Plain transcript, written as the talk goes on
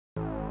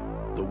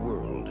The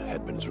world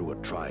had been through a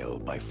trial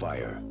by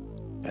fire,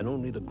 and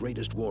only the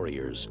greatest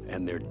warriors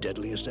and their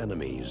deadliest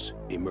enemies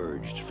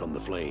emerged from the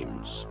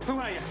flames. Who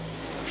are you?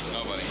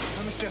 Nobody.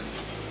 Oh, mister,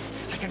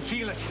 I can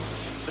feel it.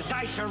 The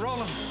dice are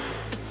rolling.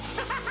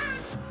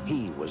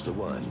 He was the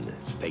one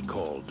they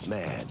called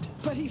Mad.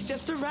 But he's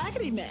just a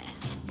raggedy man.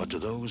 But to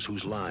those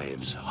whose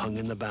lives hung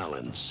in the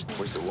balance,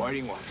 Where's the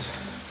waiting ones?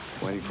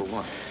 Waiting for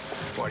what?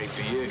 Waiting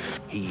for you.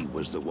 he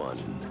was the one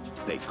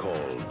they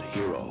called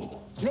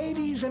Hero.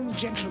 Ladies and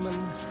gentlemen,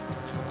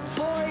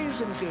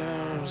 boys and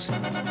girls,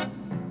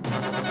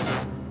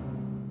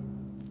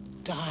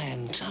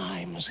 dying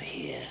times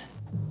here.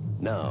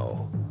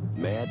 Now,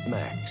 Mad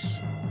Max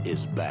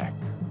is back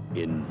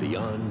in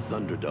Beyond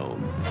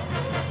Thunderdome.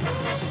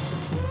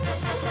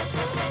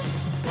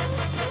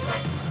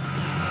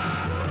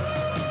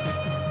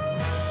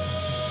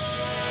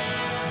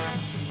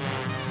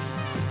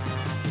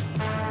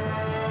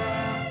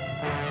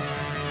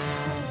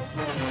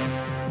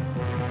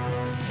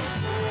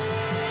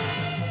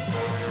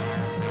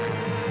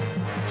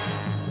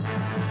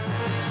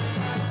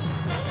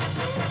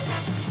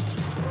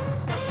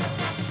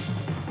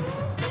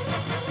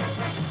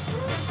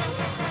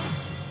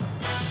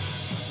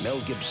 Mel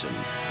Gibson,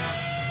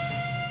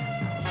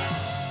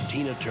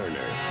 Tina Turner,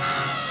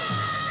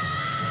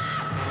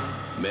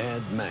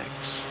 Mad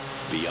Max,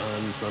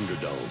 Beyond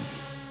Thunderdome.